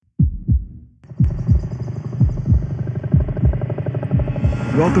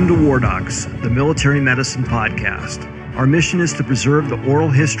Welcome to War Docs, the military medicine podcast. Our mission is to preserve the oral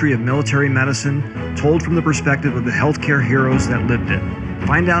history of military medicine told from the perspective of the healthcare heroes that lived it.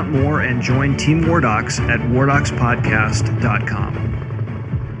 Find out more and join Team War Docs at wardocspodcast.com.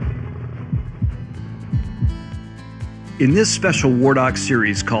 In this special War Docs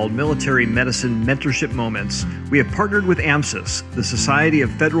series called Military Medicine Mentorship Moments, we have partnered with AMSIS, the Society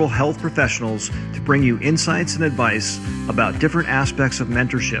of Federal Health Professionals, to bring you insights and advice about different aspects of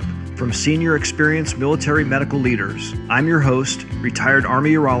mentorship from senior experienced military medical leaders. I'm your host, retired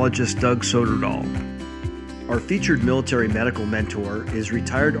Army urologist Doug Soderdahl. Our featured military medical mentor is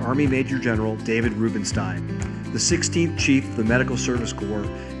retired Army Major General David Rubenstein, the 16th Chief of the Medical Service Corps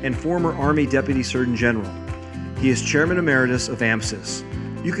and former Army Deputy Surgeon General. He is Chairman Emeritus of AMSIS.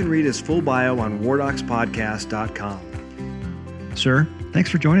 You can read his full bio on wardocspodcast.com. Sir,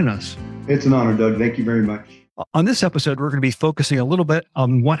 thanks for joining us. It's an honor, Doug. Thank you very much. On this episode, we're going to be focusing a little bit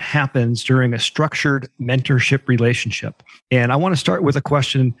on what happens during a structured mentorship relationship. And I want to start with a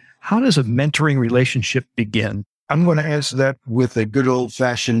question. How does a mentoring relationship begin? I'm going to answer that with a good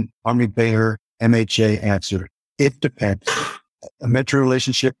old-fashioned Army Baylor MHA answer. It depends. A mentor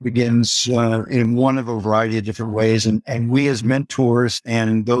relationship begins in one of a variety of different ways. And we as mentors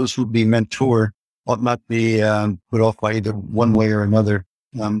and those who be mentored ought not be put off by either one way or another.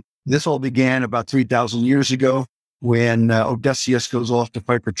 This all began about 3,000 years ago when Odysseus goes off to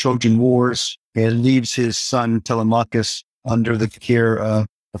fight for Trojan Wars and leaves his son Telemachus under the care of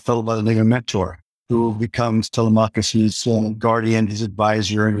a fellow by the name of Mentor, who becomes Telemachus' guardian, his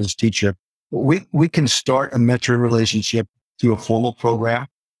advisor, and his teacher. We can start a mentor relationship through a formal program.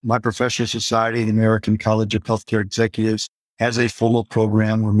 My professional society, the American College of Healthcare Executives, has a formal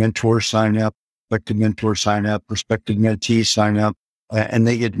program where mentors sign up, prospective mentors sign up, prospective mentees sign up, and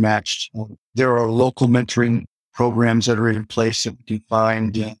they get matched. There are local mentoring programs that are in place that we can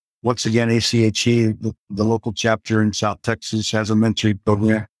find. Once again, ACHE, the local chapter in South Texas, has a mentoring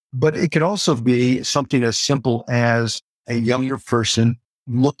program. But it could also be something as simple as a younger person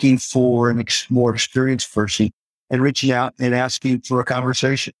looking for a more experienced person and reaching out and asking for a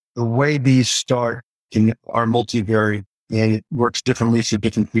conversation. The way these start are multivariate, and it works differently for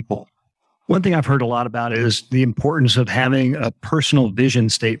different people. One thing I've heard a lot about is the importance of having a personal vision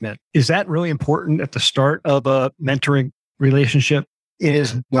statement. Is that really important at the start of a mentoring relationship? It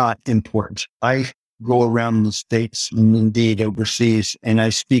is not important. I go around the States and indeed overseas, and I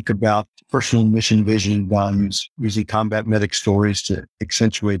speak about personal mission, vision, and values, using combat medic stories to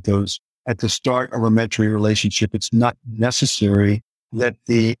accentuate those. At the start of a mentoring relationship, it's not necessary that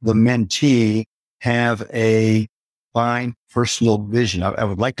the mentee have a fine personal vision. I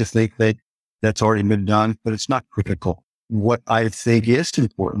would like to think that that's already been done, but it's not critical. What I think is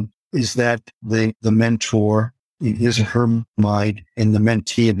important is that the mentor, in his or her mind, and the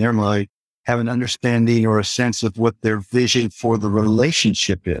mentee in their mind, have an understanding or a sense of what their vision for the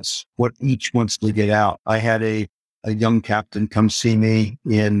relationship is, what each wants to get out. I had a young captain come see me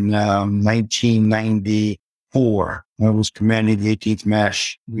in 1994. I was commanding the 18th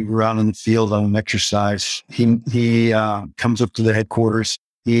MASH. We were out in the field on an exercise. He comes up to the headquarters.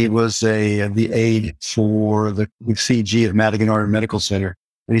 He was the aide for the CG of Madigan Army Medical Center.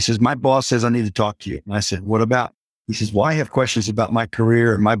 And he says, my boss says I need to talk to you. And I said, what about? He says, well, I have questions about my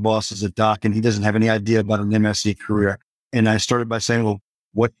career. And my boss is a doc, and he doesn't have any idea about an MSc career. And I started by saying, well,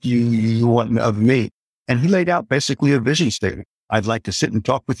 what do you want of me? And he laid out basically a vision statement. I'd like to sit and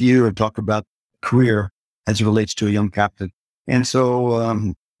talk with you and talk about career as it relates to a young captain. And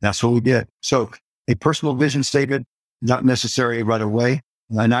so that's what we did. So a personal vision statement, not necessary right away.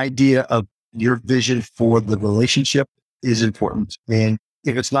 An idea of your vision for the relationship is important. And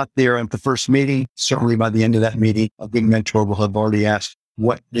if it's not there at the first meeting, certainly by the end of that meeting, a good mentor will have already asked,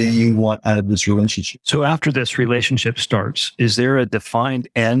 what do you want out of this relationship? So after this relationship starts, is there a defined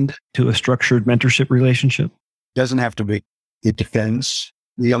end to a structured mentorship relationship? Doesn't have to be. It depends.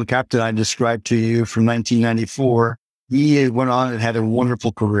 The young captain I described to you from 1994, he went on and had a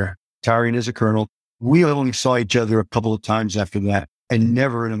wonderful career, retiring as a colonel. We only saw each other a couple of times after that, and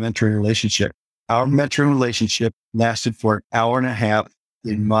never in a mentoring relationship. Our mentoring relationship lasted for an hour and a half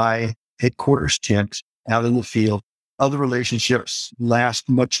in my headquarters tent out in the field. Other relationships last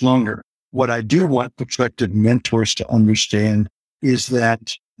much longer. What I do want prospective mentors to understand is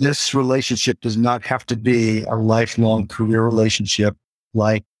that this relationship does not have to be a lifelong career relationship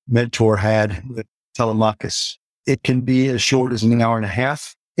like Mentor had with Telemachus. It can be as short as an hour and a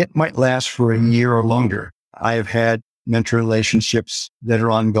half. It might last for a year or longer. I have had mentor relationships that are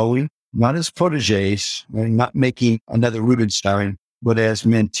ongoing, not as proteges, not making another Rubenstein, but as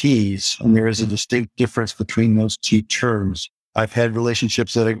mentees. And there is a distinct difference between those two terms. I've had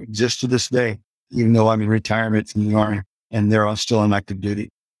relationships that exist to this day, even though I'm in retirement from the Army and they're all still on active duty.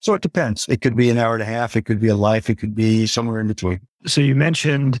 So it depends. It could be an hour and a half. It could be a life. It could be somewhere in between. So you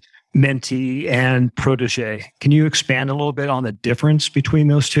mentioned mentee and protege. Can you expand a little bit on the difference between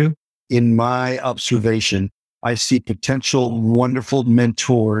those two? In my observation, I see potential wonderful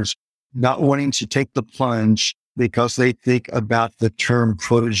mentors not wanting to take the plunge because they think about the term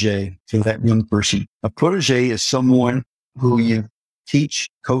protege to that young person. A protege is someone who you teach,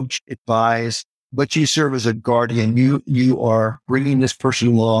 coach, advise, but you serve as a guardian. You are bringing this person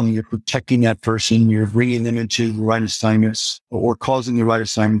along. You're protecting that person. You're bringing them into the right assignments or causing the right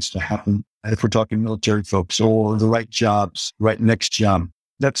assignments to happen. If we're talking military folks, or the right jobs, right next job.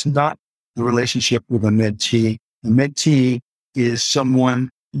 That's not the relationship with a mentee. A mentee is someone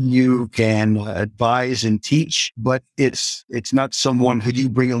you can advise and teach, but it's not someone who you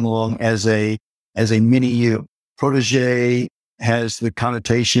bring along as a mini you. Protege has the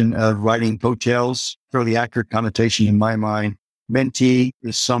connotation of riding coattails, fairly accurate connotation in my mind. Mentee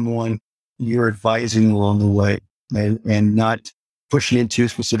is someone you're advising along the way and not pushing into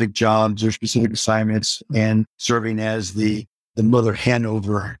specific jobs or specific assignments and serving as the mother hen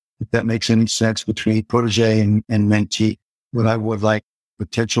over, if that makes any sense, between protege and mentee. What I would like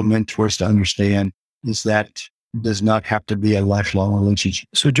potential mentors to understand is that does not have to be a lifelong relationship.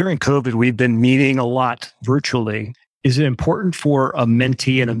 So during COVID, we've been meeting a lot virtually. Is it important for a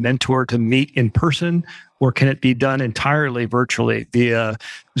mentee and a mentor to meet in person, or can it be done entirely virtually via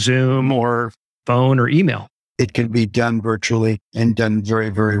Zoom or phone or email? It can be done virtually and done very,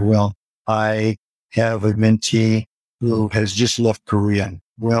 very well. I have a mentee who has just left Korea.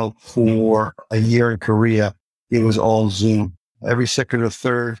 Well, for a year in Korea, it was all Zoom. Every second or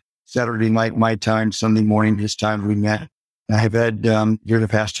third Saturday night, my time, Sunday morning, his time, we met. I have had, during the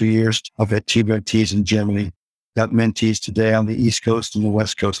past 2 years, I've had two mentees in Germany. Got mentees today on the East Coast and the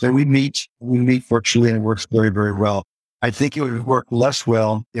West Coast. And we meet virtually, and it works very, very well. I think it would work less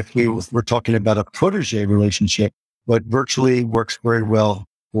well if we were talking about a protege relationship, but virtually works very well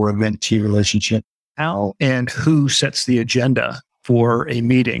for a mentee relationship. How and who sets the agenda for a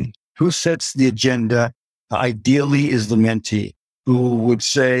meeting? Who sets the agenda? Ideally is the mentee, who would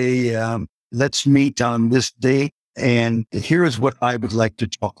say, let's meet on this date, and here is what I would like to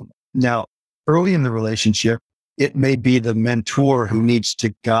talk about. Now, early in the relationship, it may be the mentor who needs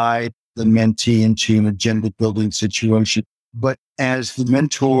to guide the mentee into an agenda building situation. But as the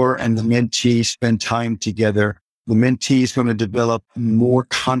mentor and the mentee spend time together, the mentee is going to develop more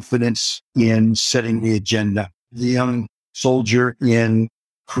confidence in setting the agenda. The young soldier in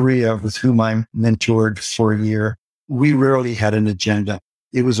Korea with whom I mentored for a year, we rarely had an agenda.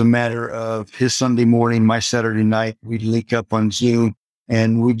 It was a matter of his Sunday morning, my Saturday night. We'd link up on Zoom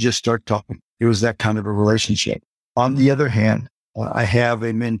and we'd just start talking. It was that kind of a relationship. On the other hand, I have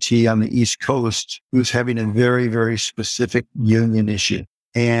a mentee on the East Coast who's having a very, very specific union issue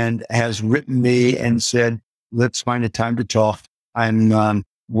and has written me and said, let's find a time to talk. I'm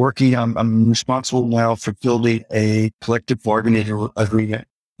responsible now for building a collective bargaining agreement,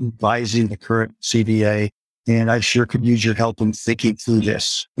 advising the current CBA, and I sure could use your help in thinking through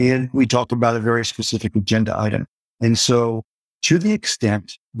this. And we talked about a very specific agenda item. And so to the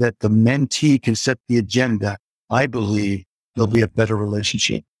extent that the mentee can set the agenda, I believe there'll be a better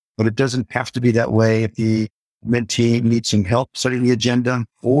relationship. But it doesn't have to be that way if the mentee needs some help setting the agenda,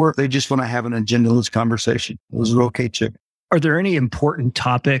 or if they just want to have an agendaless conversation. Those are okay too. Are there any important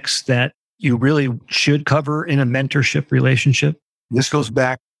topics that you really should cover in a mentorship relationship? This goes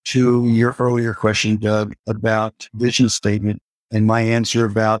back to your earlier question, Doug, about vision statement. And my answer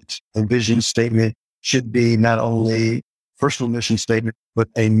about a vision statement should be not only personal mission statement, but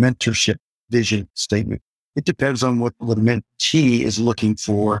a mentorship vision statement. It depends on what the mentee is looking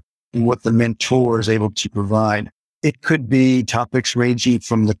for and what the mentor is able to provide. It could be topics ranging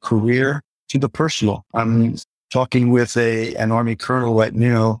from the career to the personal. I'm talking with an Army colonel right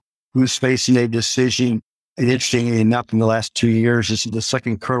now who's facing a decision. And interestingly enough, in the last 2 years, this is the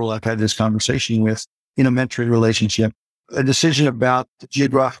second colonel I've had this conversation with in a mentoring relationship. A decision about the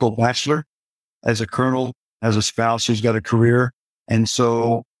geographical bachelor as a colonel, as a spouse who's got a career. And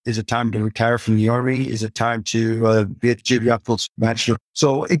so is it time to retire from the Army? Is it time to be a geographical bachelor?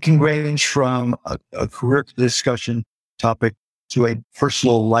 So it can range from a career discussion topic to a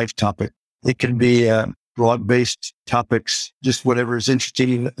personal life topic. It can be broad-based topics, just whatever is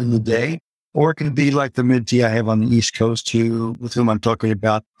interesting in the day. Or it can be like the mentee I have on the East Coast with whom I'm talking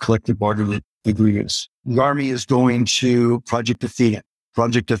about collective bargaining agreements. The Army is going to Project Athena.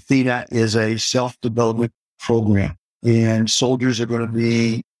 Project Athena is a self-development program, and soldiers are going to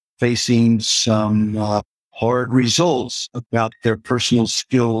be facing some hard results about their personal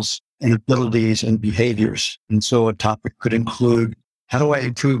skills and abilities and behaviors. And so a topic could include, how do I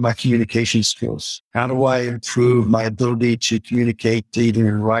improve my communication skills? How do I improve my ability to communicate either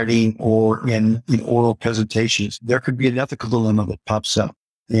in writing or in oral presentations? There could be an ethical dilemma that pops up,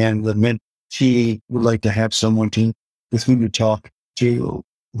 and the mentee would like to have someone with whom to talk to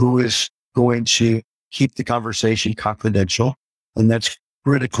who is going to keep the conversation confidential. And that's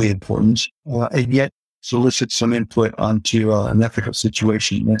critically important, and yet solicit some input onto an ethical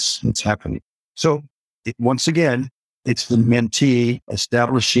situation that's happening. So once again, it's the mentee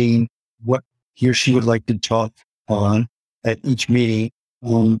establishing what he or she would like to talk on at each meeting.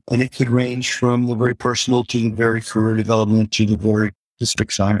 And it could range from the very personal to the very career development to the very specific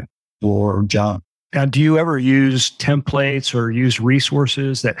assignment or job. Now, do you ever use templates or use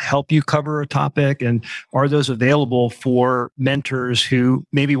resources that help you cover a topic? And are those available for mentors who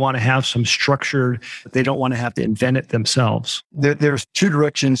maybe want to have some structure, but they don't want to have to invent it themselves? There's two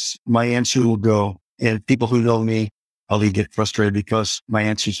directions my answer will go. And people who know me probably get frustrated because my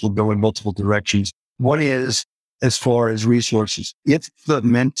answers will go in multiple directions. One is, as far as resources, if the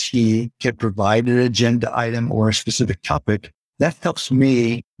mentee can provide an agenda item or a specific topic, that helps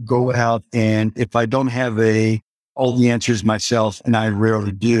me go out, and if I don't have all the answers myself, and I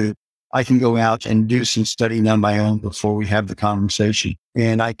rarely do, I can go out and do some studying on my own before we have the conversation.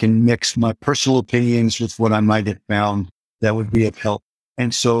 And I can mix my personal opinions with what I might have found that would be of help.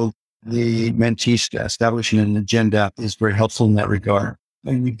 And so the mentee establishing an agenda is very helpful in that regard.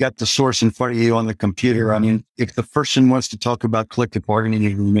 And you've got the source in front of you on the computer. I mean, if the person wants to talk about collective bargaining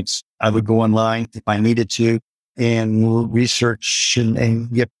agreements, I would go online if I needed to and research and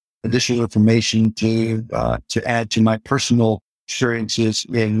get additional information to add to my personal experiences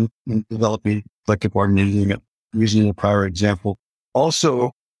in developing collective bargaining agreement, using a prior example.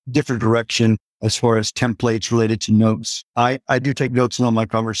 Also, different direction as far as templates related to notes. I do take notes in all my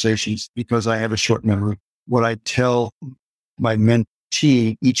conversations because I have a short memory. What I tell my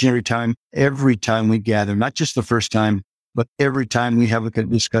mentee each and every time we gather, not just the first time, but every time we have a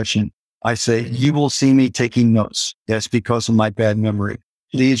good discussion, I say, you will see me taking notes. That's because of my bad memory.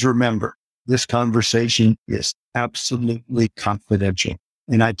 Please remember, this conversation is absolutely confidential.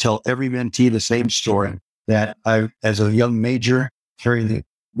 And I tell every mentee the same story, that I, as a young major, carrying the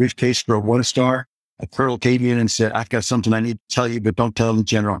briefcase for a 1-star, a colonel came in and said, I've got something I need to tell you, but don't tell the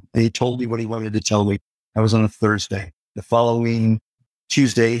general. And he told me what he wanted to tell me. That was on a Thursday. The following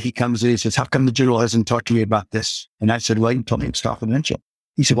Tuesday, he comes in and says, how come the general hasn't talked to me about this? And I said, well, you told me it's confidential.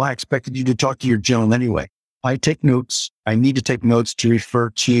 He said, well, I expected you to talk to your general anyway. I take notes. I need to take notes to refer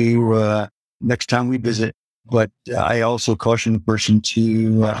to next time we visit. But I also caution the person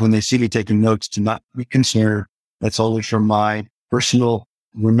to, when they see me taking notes, to not be concerned. That's only from my personal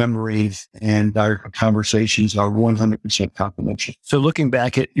memories, and our conversations are 100% confidential. So looking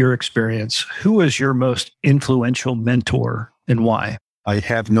back at your experience, who was your most influential mentor and why? I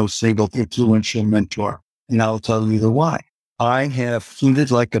have no single influential mentor, and I'll tell you the why. I have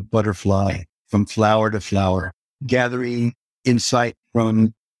floated like a butterfly from flower to flower, gathering insight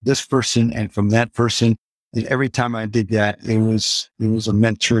from this person and from that person. And every time I did that, it was a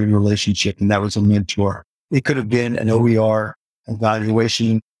mentoring relationship, and that was a mentor. It could have been an OER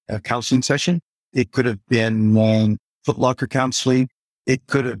evaluation counseling session. It could have been Foot Locker counseling. It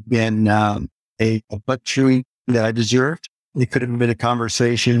could have been a butt chewing that I deserved. It could have been a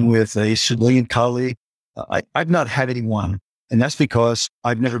conversation with a civilian colleague. I've not had anyone. And that's because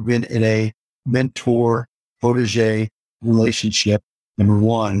I've never been in a mentor-protege relationship, number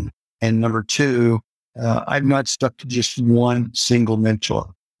one. And number two, I've not stuck to just one single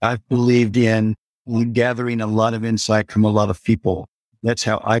mentor. I've believed in gathering a lot of insight from a lot of people. That's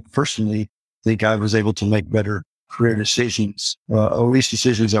how I personally think I was able to make better career decisions, or at least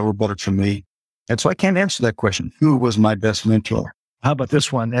decisions that were better for me. And so I can't answer that question. Who was my best mentor? How about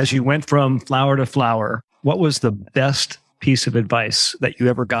this one? As you went from flower to flower, what was the best piece of advice that you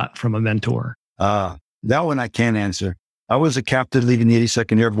ever got from a mentor? That one I can't answer. I was a captain leading the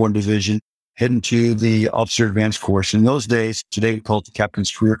 82nd Airborne Division, heading to the Officer Advanced Course. In those days, today we call it the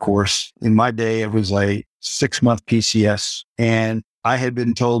Captain's Career Course. In my day, it was a 6-month PCS. And I had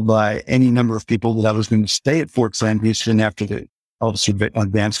been told by any number of people that I was going to stay at Fort Sam Houston after the Officer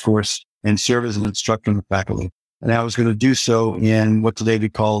Advanced Course and serve as an instructor in the faculty. And I was going to do so in what today we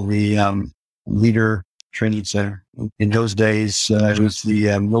call the Leader Training Center. In those days, it was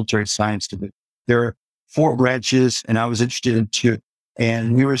the Military Science Division. There are 4 branches, and I was interested in 2.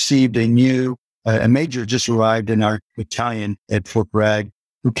 And we received a major just arrived in our battalion at Fort Bragg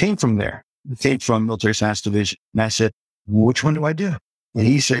who came from there, who came from Military Science Division. And I said, which one do I do? And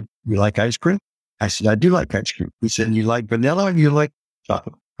he said, you like ice cream? I said, I do like ice cream. He said, you like vanilla or you like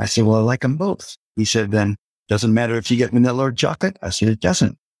chocolate? I said, well, I like them both. He said, then doesn't matter if you get vanilla or chocolate? I said, it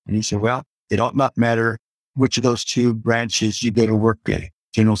doesn't. And he said, well, it ought not matter which of those two branches you go to work in,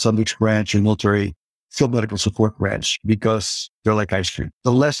 general subjects branch or military field medical support branch, because they're like ice cream.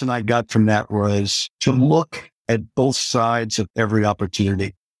 The lesson I got from that was to look at both sides of every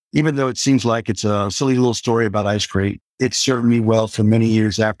opportunity. Even though it seems like it's a silly little story about ice cream, it served me well for many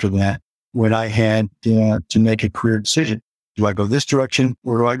years after that when I had to make a career decision. Do I go this direction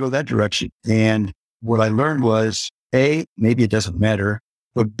or do I go that direction? And what I learned was, A, maybe it doesn't matter,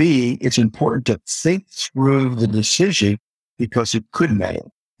 but B, it's important to think through the decision because it could matter.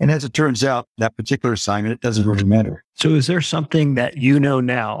 And as it turns out, that particular assignment, it doesn't really matter. So is there something that you know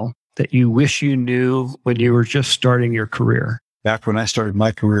now that you wish you knew when you were just starting your career? Back when I started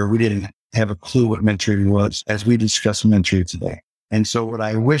my career, we didn't have a clue what mentoring was as we discuss mentoring today. And so what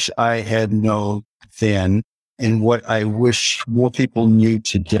I wish I had known then and what I wish more people knew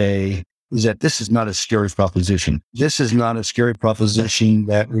today is that this is not a scary proposition. This is not a scary proposition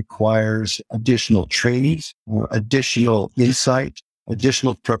that requires additional trainings or additional insight,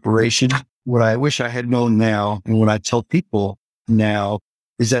 additional preparation. What I wish I had known now, and what I tell people now,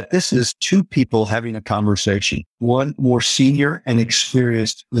 is that this is two people having a conversation, one more senior and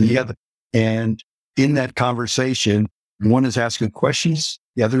experienced than the other. And in that conversation, one is asking questions,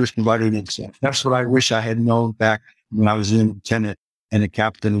 the other is providing insight. That's what I wish I had known back when I was a lieutenant and a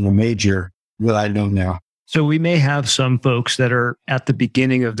captain and a major, what I know now. So we may have some folks that are at the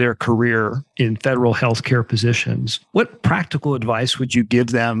beginning of their career in federal healthcare positions. What practical advice would you give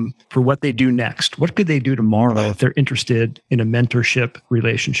them for what they do next? What could they do tomorrow if they're interested in a mentorship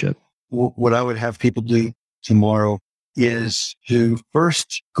relationship? What I would have people do tomorrow is to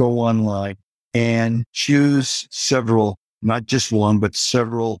first go online and choose several, not just one, but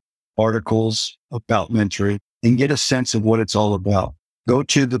several articles about mentoring and get a sense of what it's all about. Go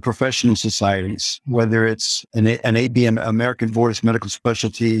to the professional societies, whether it's an ABM, American Board of Medical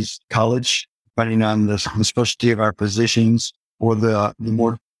Specialties college, depending on the specialty of our positions, or the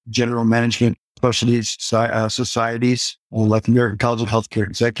more general management specialties societies, or like American College of Healthcare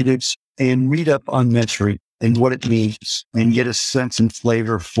Executives, and read up on mentoring and what it means and get a sense and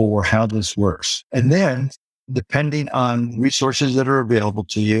flavor for how this works. And then, depending on resources that are available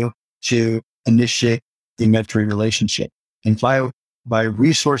to you, to initiate a mentoring relationship. And by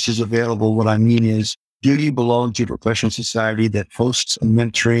resources available, what I mean is, do you belong to a professional society that hosts a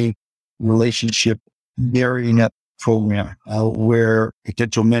mentoring relationship marrying up program where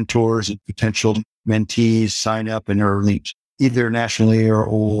potential mentors and potential mentees sign up and are linked either nationally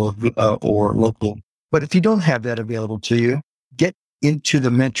or local? But if you don't have that available to you, get into the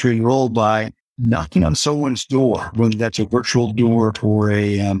mentoring role by knocking on someone's door, whether that's a virtual door or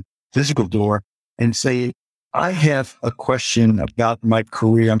a physical door, and say, I have a question about my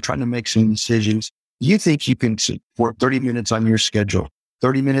career. I'm trying to make some decisions. You think you can support 30 minutes on your schedule?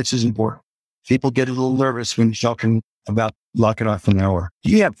 30 minutes is important. People get a little nervous when talking about blocking off an hour.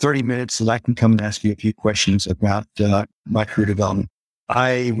 Do you have 30 minutes that I can come and ask you a few questions about my career development?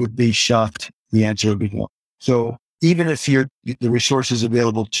 I would be shocked. The answer would be no. So even if the resources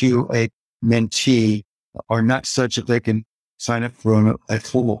available to a mentee are not such that they can sign up for a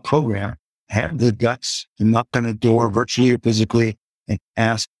formal program, have the guts to knock on a door virtually or physically and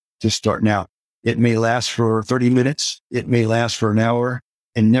ask to start now. It may last for 30 minutes. It may last for an hour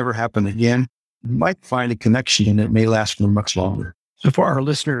and never happen again. You might find a connection and it may last for much longer. So for our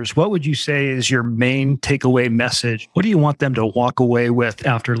listeners, what would you say is your main takeaway message? What do you want them to walk away with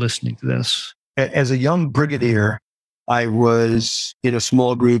after listening to this? As a young brigadier, I was in a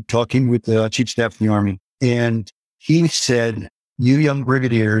small group talking with the Chief of Staff of the Army. And he said, you young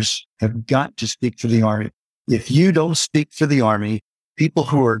brigadiers have got to speak for the Army. If you don't speak for the Army, people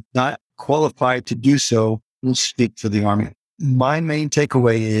who are not qualified to do so will speak for the Army. My main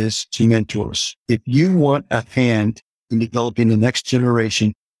takeaway is to mentors. If you want a hand in developing the next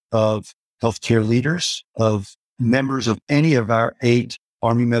generation of healthcare leaders, of members of any of our 8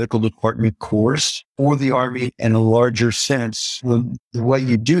 Army Medical Department corps or the Army in a larger sense, the way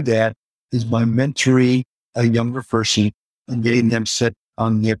you do that is by mentoring a younger person and getting them set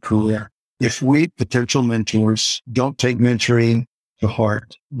on their career. If we potential mentors don't take mentoring to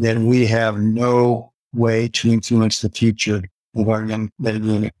heart, then we have no way to influence the future of our young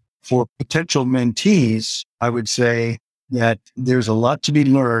men. For potential mentees, I would say that there's a lot to be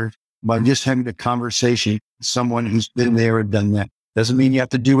learned by just having a conversation with someone who's been there and done that. Doesn't mean you have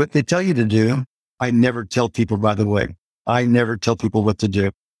to do what they tell you to do. I never tell people, by the way, I never tell people what to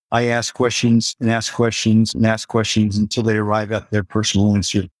do. I ask questions and ask questions and ask questions until they arrive at their personal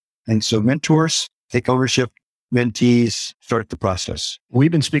answer. And so mentors take ownership, mentees start the process.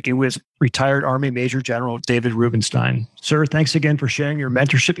 We've been speaking with retired Army Major General David Rubenstein. Sir, thanks again for sharing your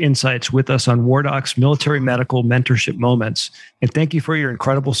mentorship insights with us on War Doc's Military Medical Mentorship Moments. And thank you for your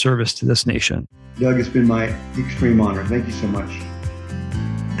incredible service to this nation. Doug, it's been my extreme honor. Thank you so much.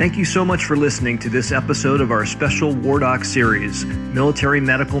 Thank you so much for listening to this episode of our special War Doc series, Military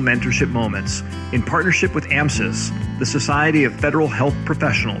Medical Mentorship Moments, in partnership with AMSIS, the Society of Federal Health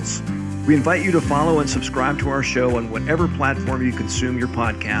Professionals. We invite you to follow and subscribe to our show on whatever platform you consume your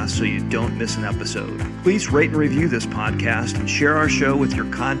podcast so you don't miss an episode. Please rate and review this podcast and share our show with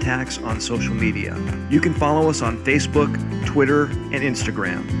your contacts on social media. You can follow us on Facebook, Twitter, and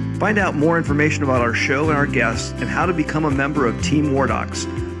Instagram. Find out more information about our show and our guests and how to become a member of Team War Docs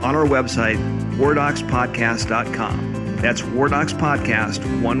on our website, wardocspodcast.com. That's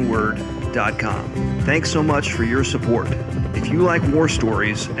wardocspodcast, one word.com. Thanks so much for your support. If you like war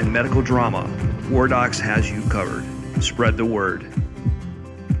stories and medical drama, War Docs has you covered. Spread the word.